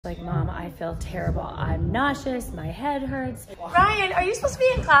Like, Mom, I feel terrible. I'm nauseous, my head hurts. Ryan, are you supposed to be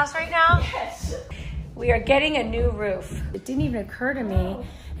in class right now? Yes. We are getting a new roof. It didn't even occur to me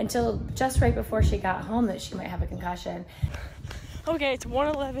until just right before she got home that she might have a concussion. Okay, it's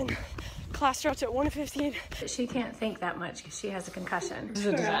 1:11. Class starts at 1:15. She can't think that much because she has a concussion. This is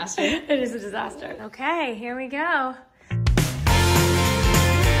a disaster. It is a disaster. Okay, here we go.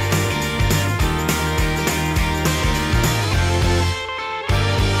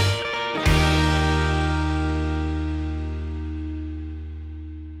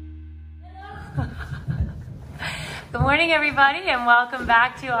 Good morning, everybody, and welcome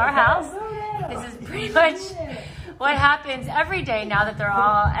back to our house. This is pretty much what happens every day now that they're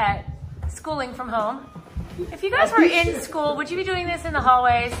all at schooling from home. If you guys were in school, would you be doing this in the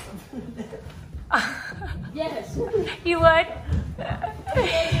hallways? Yes. You would?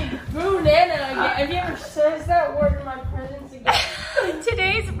 Boo Nana again. Have you ever said that word in my presence again?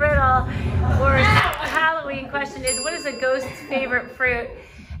 Today's riddle or Halloween question is, what is a ghost's favorite fruit?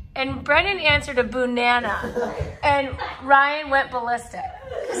 And Brennan answered a banana, and Ryan went ballistic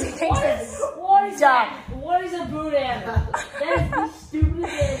because he thinks it's dumb. What is a banana? That is the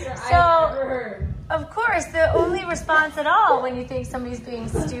stupidest answer I've ever heard. Of course, the only response at all when you think somebody's being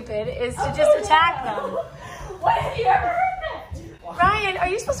stupid is to just attack them. What have you ever heard that? Ryan, are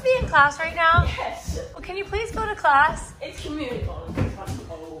you supposed to be in class right now? Yes. Well, can you please go to class? It's communicable.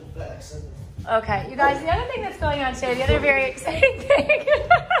 Okay, you guys, the other thing that's going on today, the other very exciting thing.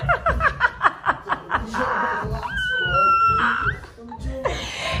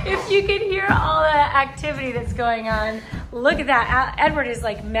 If you can hear all the activity that's going on, look at that. Edward is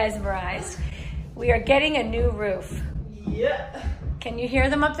like mesmerized. We are getting a new roof. Yeah. Can you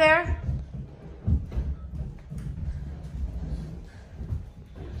hear them up there?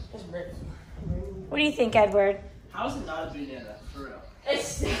 What do you think, Edward? How is it not a banana, for real?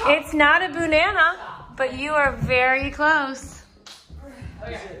 It's not a banana, but you are very close.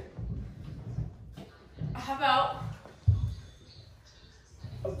 Okay. How about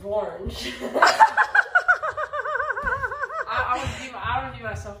a orange? I would give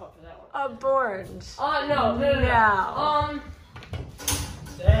myself up for that one. A orange. No.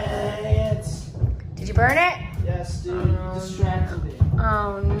 Dang it. Did you burn it? Yes, dude. You distracted me.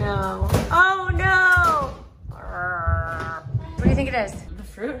 Oh no. Oh no. What do you think it is? The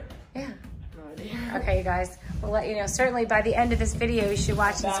fruit? Yeah. No idea. Okay, you guys, we'll let you know. Certainly by the end of this video, you should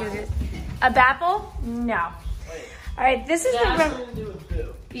watch and see what it is. A bapple? No. Wait. All right, this is That has the... something to do with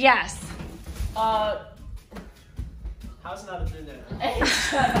boo. Yes. How's it not a banana? Hey,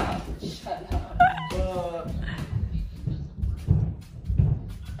 shut up. Shut up.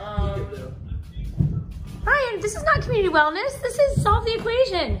 Peekaboo. Ryan, this is not community wellness. This is solve the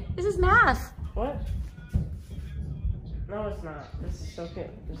equation. This is math. What? No, it's not. This is so good.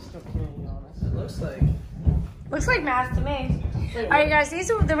 This is so community honest. It looks like... Looks like math to me. All right, guys,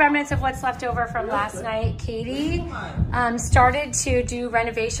 these are the remnants of what's left over from last night. Katie started to do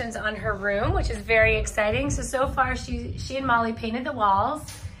renovations on her room, which is very exciting. So far, she and Molly painted the walls.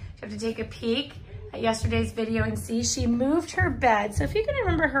 You have to take a peek at yesterday's video and see she moved her bed. So if you can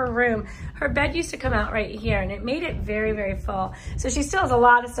remember her room, her bed used to come out right here and it made it very, very full. So she still has a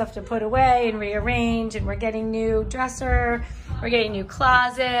lot of stuff to put away and rearrange, and we're getting new dresser, we're getting new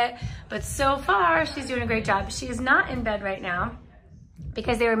closet, but so far she's doing a great job. She is not in bed right now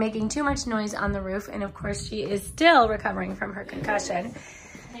because they were making too much noise on the roof, and of course she is still recovering from her concussion.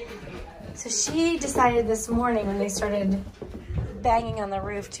 So she decided this morning when they started banging on the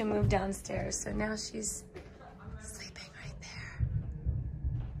roof to move downstairs. So now she's sleeping right there.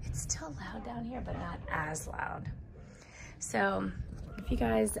 It's still loud down here, but not as loud. So if you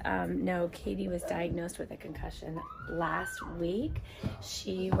guys know, Katie was diagnosed with a concussion last week.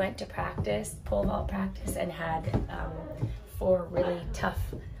 She went to practice, pole vault practice, and had 4 really tough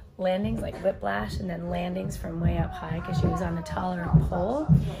landings, like whiplash, and then landings from way up high because she was on a taller pole.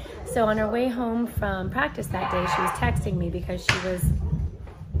 So on her way home from practice that day, she was texting me because she was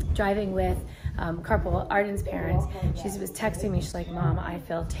driving with carpool Arden's parents. She was texting me, she's like, Mom, I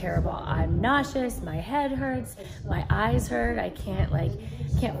feel terrible. I'm nauseous, my head hurts, my eyes hurt, I can't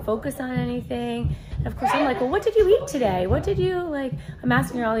focus on anything. And of course I'm like, well, what did you eat today? What did you, like, I'm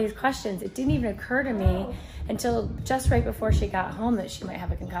asking her all these questions. It didn't even occur to me until just right before she got home that she might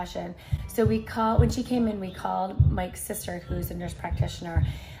have a concussion. So when she came in, we called Mike's sister, who's a nurse practitioner,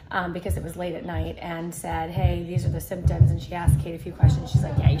 because it was late at night, and said, hey, these are the symptoms. And she asked Kate a few questions. She's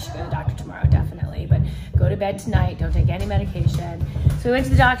like, yeah, you should go to the doctor tomorrow, definitely, but go to bed tonight, don't take any medication. So we went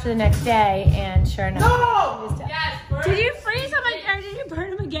to the doctor the next day, and sure enough, No! Did you freeze him again, or did you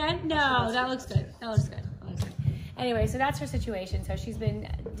burn him again? No, that looks good. That looks good. That looks good. Anyway, so that's her situation. So she's been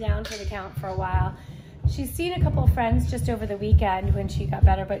down for the count for a while. She's seen a couple of friends just over the weekend when she got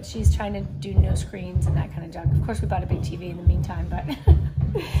better, but she's trying to do no screens and that kind of junk. Of course, we bought a big TV in the meantime, but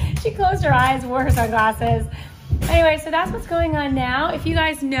she closed her eyes, wore her sunglasses. Anyway, so that's what's going on now. If you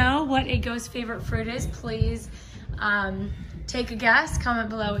guys know what a ghost's favorite fruit is, please take a guess. Comment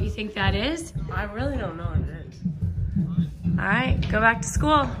below what you think that is. I really don't know what it is. All right, go back to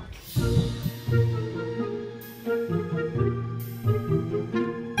school.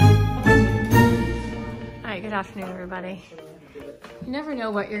 Good afternoon, everybody. You never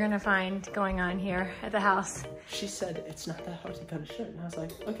know what you're gonna find going on here at the house. She said it's not that hard to cut a shirt, and I was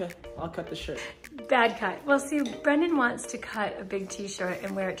like, okay, I'll cut the shirt. Bad cut. Well, see, Brennan wants to cut a big t-shirt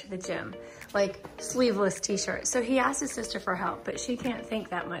and wear it to the gym, like sleeveless t-shirt. So he asked his sister for help, but she can't think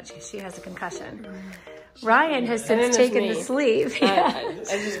that much because she has a concussion. Ryan has since taken the sleeve.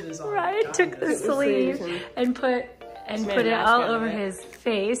 Ryan took the sleeve and put it all over his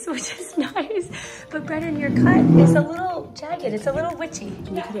face, which is nice. But Brennan, your cut is a little jagged. It's a little witchy.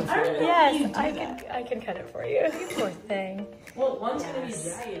 Can you cut it for me? Yes, I can cut it for you. You poor thing. Well, one's gonna be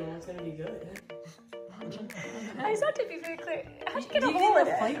jagged and one's gonna be good. I just have to be very clear. How'd you get a hole in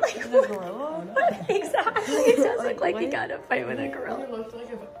it? Like, exactly. It does look like you got a fight with a gorilla. It looked like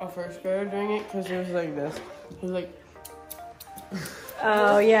a first grader doing it because it was like this. It was like.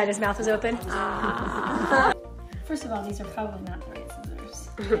 Oh yeah, and his mouth was open. Ah. First of all, these are probably not the right scissors.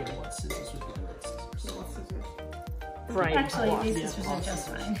 What scissors would be the right scissors? What scissors? Right. Actually, these scissors are just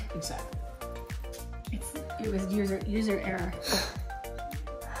fine. Exactly. It was user error.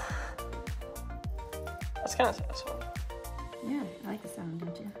 That's kind of satisfying. Yeah, I like the sound,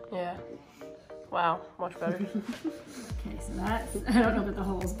 don't you? Yeah. Wow, much better. Okay, so that's, I don't know about the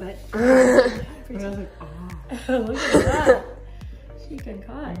holes, but. I was like, oh. Look at that. She can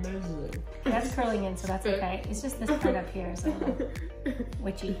cut. Amazing. That's curling in, so that's okay. It's just this part up here is a little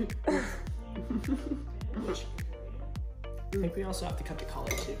witchy. I think we also have to cut the collar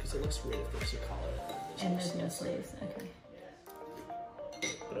too, because it looks weird if there's a collar. And there's no sleeves, okay.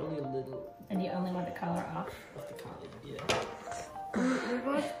 But only a little. And you only want the collar off? Of the collar, yeah. We're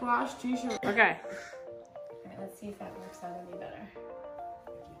going to splash t-shirt. Okay. Alright, let's see if that works out any better.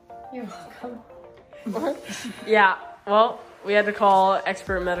 You're welcome. Yeah, well, we had to call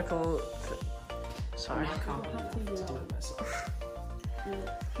expert medical. Sorry. I'm not confident enough to do it myself.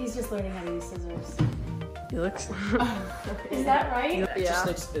 He's just learning how to use scissors. It looks. Is that right? Yeah.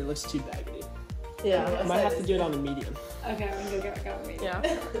 It looks too baggedy. Yeah. I might have to do it on a medium. Okay, we can go get me. Yeah.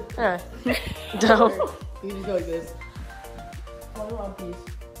 Alright. Dope. You can just go like this. Hold on, please.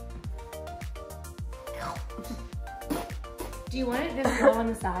 Do you want it this low on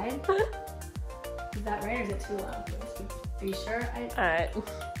the side? Is that right or is it too low? Are you sure? Alright.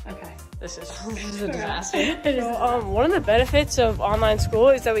 Okay. This is a disaster. So, one of the benefits of online school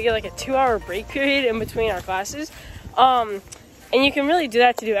is that we get like a 2-hour break period in between our classes. And you can really do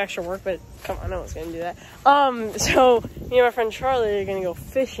that to do extra work, but come on, no one's gonna do that. So me and my friend Charlie are gonna go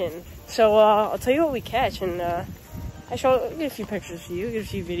fishing. So I'll tell you what we catch, and I'll get a few pictures for you, get a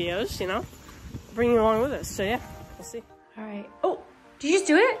few videos, you know, bring you along with us. So yeah, we'll see. All right. Oh, did you just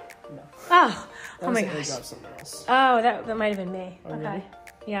do it? No. Oh, oh my That gosh. was something else. Oh, that might have been me. Oh, Okay. really?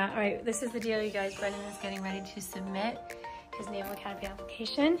 Yeah, all right. This is the deal, you guys. Brennan is getting ready to submit his Naval Academy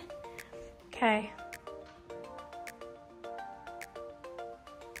application. Okay.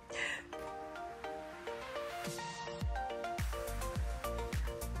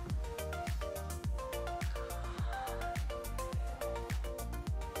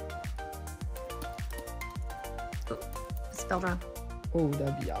 Spelled wrong. Oh,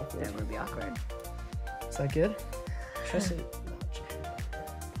 that'd be awkward. That would be awkward. Is that good? Trust it.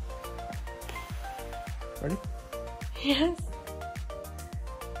 Ready? Yes.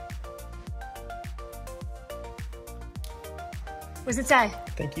 What does it say?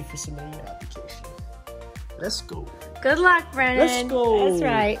 Thank you for submitting your application. Let's go. Good luck, Brennan. Let's go. That's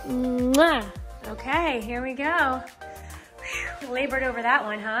right. Mwah. Okay, here we go. Whew, labored over that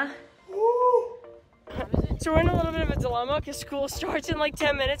one, huh? So we're in a little bit of a dilemma because school starts in like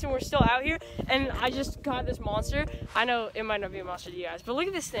 10 minutes and we're still out here. And I just got this monster. I know it might not be a monster to you guys, but look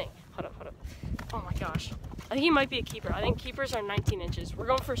at this thing. Hold up, hold up. Oh my gosh. I think he might be a keeper. I think keepers are 19 inches. We're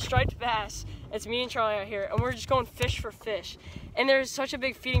going for striped bass. It's me and Charlie out here, and we're just going fish for fish. And there's such a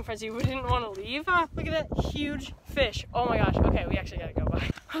big feeding frenzy, we didn't want to leave. Look at that huge fish. Oh my gosh. Okay, we actually gotta go by.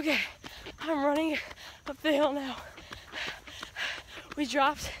 Okay, I'm running up the hill now. We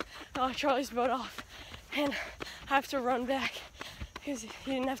dropped Charlie's boat off, and I have to run back because he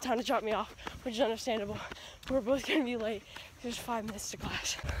didn't have time to drop me off, which is understandable. We're both gonna be late. There's 5 minutes to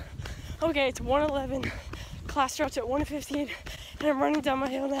class. Okay, it's 1:11. class starts at 1:15 and I'm running down my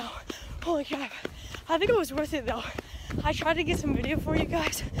hill now. Holy crap. I think it was worth it though. I tried to get some video for you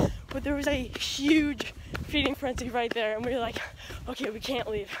guys, but there was a huge feeding frenzy right there and we were like, okay, we can't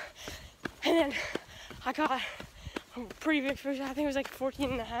leave. And then I got a pretty big fish. I think it was like 14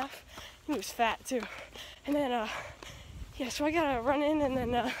 and a half. He was fat too. And then, yeah, so I gotta run in and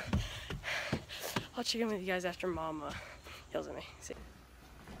then I'll check in with you guys after Mom yells at me. See.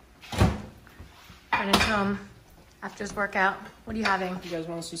 Brennan's home after his workout. What are you having? You guys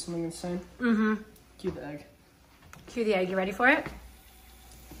want to see something insane? Mm-hmm. Cue the egg. Cue the egg. You ready for it?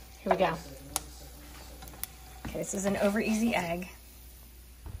 Here we go. Okay, this is an over easy egg.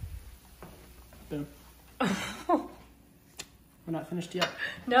 Boom. We're not finished yet.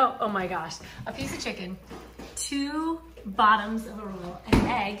 No, oh my gosh. A piece of chicken, 2 bottoms of a roll, an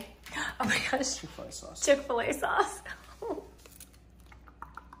egg. Oh my gosh. Chick-fil-A sauce. Chick-fil-A sauce.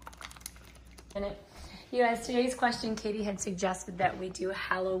 In it. You guys, today's question, Katie had suggested that we do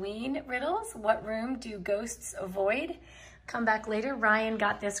Halloween riddles. What room do ghosts avoid? Come back later. Ryan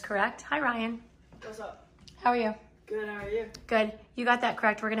got this correct. Hi, Ryan. What's up? How are you? Good, how are you? Good. You got that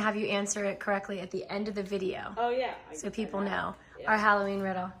correct. We're going to have you answer it correctly at the end of the video. Oh, yeah. So people know our Halloween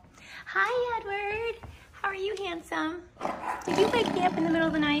riddle. Hi, Edward. How are you, handsome? Did you wake me up in the middle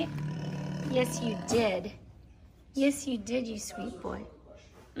of the night? Yes, you did. Yes, you did, you sweet boy.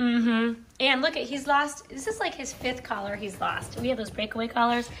 Mm-hmm. And look, he's lost. This is like his 5th collar he's lost. We have those breakaway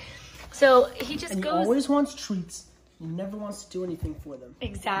collars. So he just and goes. He always wants treats. He never wants to do anything for them.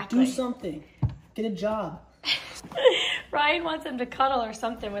 Exactly. Do something. Get a job. Ryan wants him to cuddle or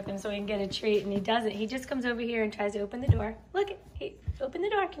something with him so he can get a treat, and he doesn't. He just comes over here and tries to open the door. Look, hey, open the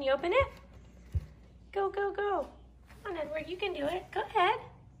door. Can you open it? Go, go, go. Come on, Edward, you can do it. Go ahead.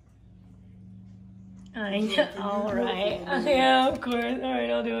 I know. All right. Yeah, of course. All right,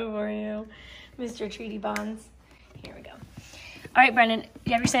 I'll do it for you. Mr. Treaty Bonds. Here we go. All right, Brennan,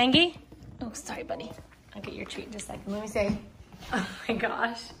 you have your Sangi? Oh, sorry, buddy. I'll get your treat in just a second. Let me see. Oh, my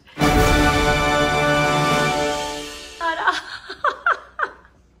gosh.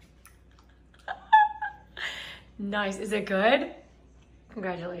 Nice. Is it good?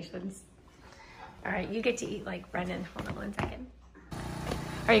 Congratulations. All right, you get to eat like Brennan. Hold on 1 second.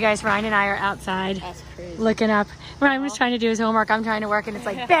 All right, you guys, Ryan and I are outside. That's crazy. Looking up. Ryan was trying to do his homework. I'm trying to work, and it's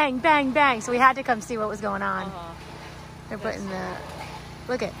like bang, bang, bang. So we had to come see what was going on. They're putting the,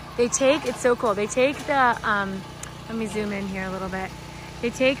 look at, they take, it's so cool. They take the, let me zoom in here a little bit. They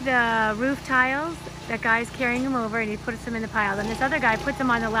take the roof tiles, that guy's carrying them over, and he puts them in the pile. Then this other guy puts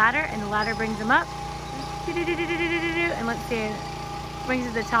them on the ladder, and the ladder brings them up. And let's see, brings it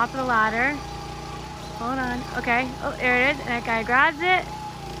to the top of the ladder. Hold on, okay. Oh, there it is, and that guy grabs it.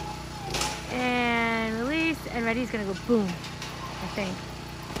 And release, and ready, he's gonna go boom, I think.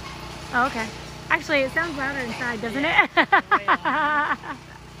 Oh, okay. Actually, it sounds louder inside, doesn't it?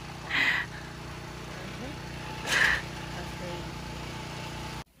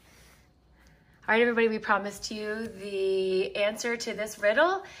 All right, everybody, we promised you the answer to this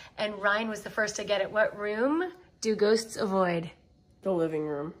riddle, and Ryan was the first to get it. What room do ghosts avoid? The living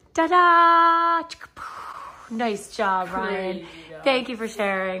room. Ta-da! Nice job, Ryan. Job. Thank you for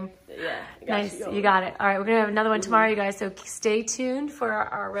sharing. Yeah. Nice, you got it. All right, we're gonna have another one tomorrow, you guys, so stay tuned for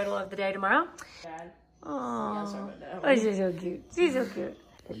our riddle of the day tomorrow. Dad. Oh, she's so cute. She's so cute.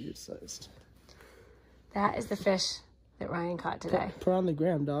 What are you sized? That is the fish that Ryan caught today. Put on the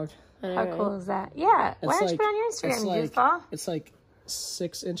gram, dog. How cool is that? Yeah. Why don't you put it on your Instagram, you goofball? It's like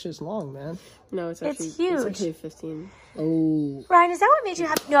 6 inches long, man. No, it's actually huge. It's actually 15. Oh. Ryan, is that what made you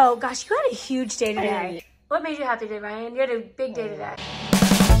happy? No, gosh, you had a huge day today. What made you happy today, Ryan? You had a big day today.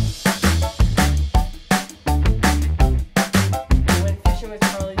 I went fishing with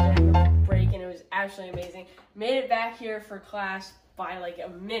Charlie during the break, and it was absolutely amazing. Made it back here for class by like a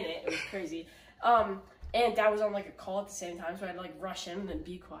minute. It was crazy. And Dad was on like a call at the same time, so I had to like rush in and then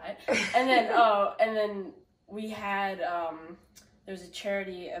be quiet. And then we had there was a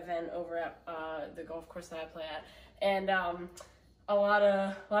charity event over at the golf course that I play at, and a lot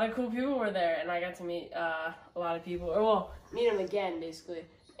of cool people were there, and I got to meet a lot of people, or well, meet them again basically.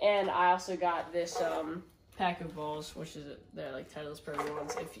 And I also got this pack of balls, which is they're like Titleist Pro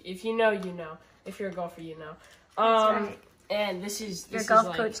ones. If you know, you know. If you're a golfer, you know. That's right. And this is your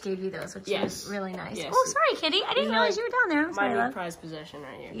golf coach gave you those, which is really nice. Yes. Oh, sorry, Kitty. I didn't realize you were down there. I'm sorry, my love. prized possession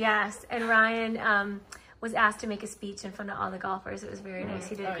right here. Yes, and Ryan was asked to make a speech in front of all the golfers. It was very nice.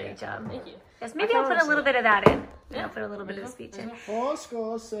 He did a great job. Thank you. Yes, maybe I'll put a little bit of that in. Yeah, I'll put a little bit of the speech in. 4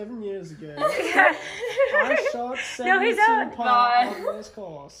 scores 7 years ago. I shot 72 on this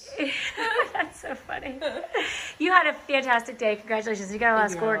course. That's so funny. You had a fantastic day. Congratulations. You got a lot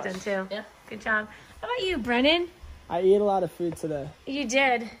of schoolwork done too. Yeah. Good job. How about you, Brennan? I ate a lot of food today. You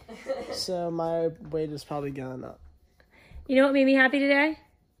did. So my weight is probably going up. You know what made me happy today?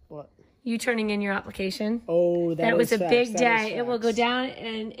 What? You turning in your application. Oh, that was a big day. It will go down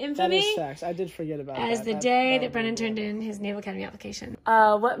in infamy. That is facts. I did forget about that. As the day that Brennan turned in his Naval Academy application.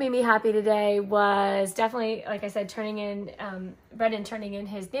 What made me happy today was definitely, like I said, Brennan turning in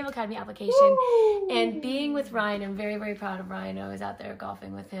his Naval Academy application. Woo! And being with Ryan. I'm very, very proud of Ryan. I was out there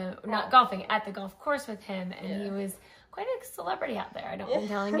golfing with him. Not golfing, at the golf course with him. And he was quite a celebrity out there, I don't mind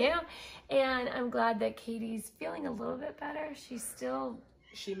telling you. And I'm glad that Katie's feeling a little bit better.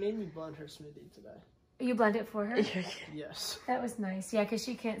 She made me blend her smoothie today. You blend it for her? Yes. That was nice. Yeah, because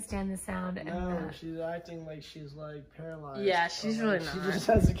she can't stand the sound. No, she's acting like she's like paralyzed. Yeah, she's really not. She just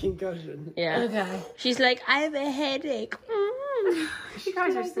has a concussion. Yeah. Okay. She's like, I have a headache. You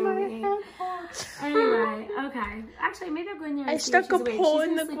guys are so mean. Anyway, okay. Actually, maybe I'll go in there and I see if stuck a she's awake. pole She's in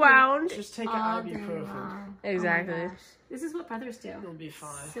been the sleeping ground. Just take an all day ibuprofen. long. Exactly. Oh my gosh. This is what brothers do. It'll be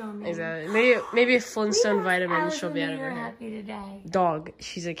fine. So mean. Exactly. Maybe a Flintstone vitamin. Allison, She'll be out of you're her head. happy today. Dog.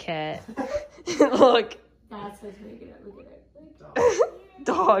 She's a cat. Look. That's what's making it. Look at it.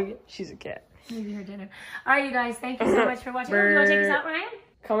 Dog. She's a cat. Maybe her dinner. All right, you guys. Thank you so much for watching. You want to take us out, Ryan?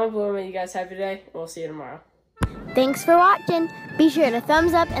 Comment below and make you guys happy today. We'll see you tomorrow. Thanks for watching. Be sure to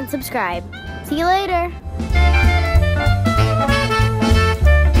thumbs up and subscribe. See you later.